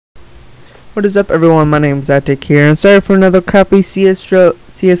What is up, everyone? My name is Zyphtic here, and sorry for another crappy CSGO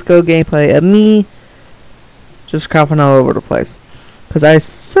gameplay of me just crapping all over the place. Because I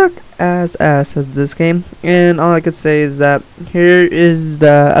suck as ass at this game, and all I could say is that here is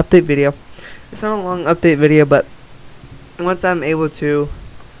the update video. It's not a long update video, but once I'm able to,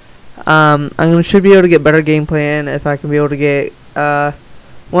 should be able to get better gameplay in if I can be able to get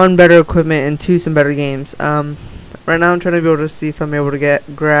one, better equipment, and two, some better games. Right now I'm trying to be able to see if I'm able to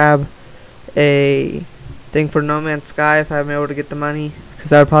grab a thing for No Man's Sky if I'm able to get the money,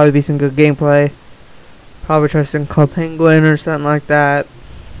 because that would probably be some good gameplay. Probably try some Club Penguin or something like that.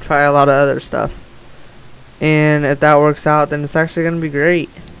 Try a lot of other stuff, and if that works out, then it's actually going to be great.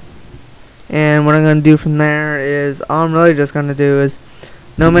 And what I'm going to do from there is, all I'm really just going to do is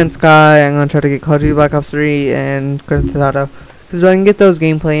No Man's Sky. I'm going to try to get Call of Duty Black Ops 3 and Grand Theft Auto, because I can get those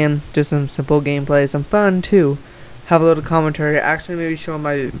gameplay in, just some simple gameplay, some fun too. Have a little commentary, actually maybe show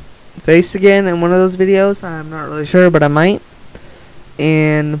my face again in one of those videos. I'm not really sure, but I might.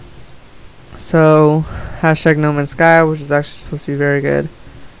 And so hashtag No Man's Sky, which is actually supposed to be very good,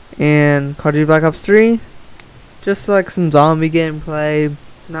 and Call of Duty Black Ops 3, just like some zombie gameplay.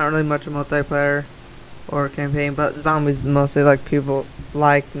 Not really much of multiplayer or campaign, but zombies is mostly like people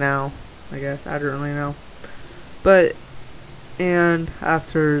like now, I guess. I don't really know. But and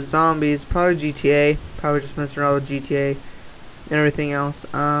after zombies, probably GTA. Probably just messing around with GTA and everything else.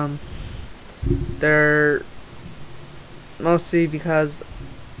 They're mostly because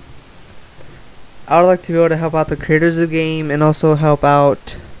I would like to be able to help out the creators of the game and also help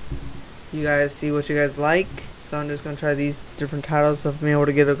out you guys, see what you guys like. So I'm just gonna try these different titles of being able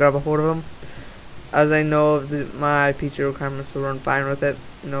to grab a hold of them. As I know my PC requirements will run fine with it.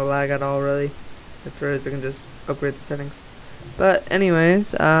 No lag at all, really. If there is, I can just upgrade the settings. But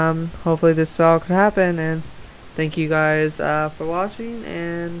anyways, hopefully this all could happen, and thank you guys for watching,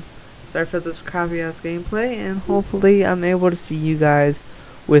 and sorry for this crappy ass gameplay, and hopefully I'm able to see you guys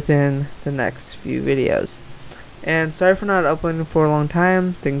within the next few videos. And sorry for not uploading for a long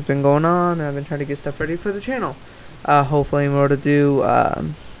time. Things been going on, and I've been trying to get stuff ready for the channel. Hopefully I'm able to do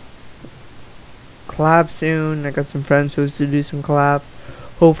collab soon. I got some friends who used to do some collabs.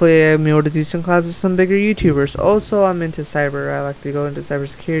 Hopefully I'm able to do some collabs with some bigger YouTubers. Also, I'm into cyber. I like to go into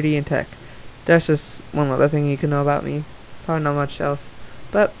cybersecurity and tech. That's just one other thing you can know about me. Probably not much else.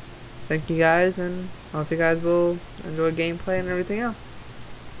 But thank you guys, and I hope you guys will enjoy gameplay and everything else.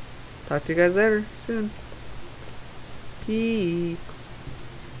 Talk to you guys later soon. Peace.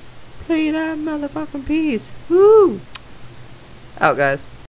 Play that motherfucking peace. Woo! Out, guys.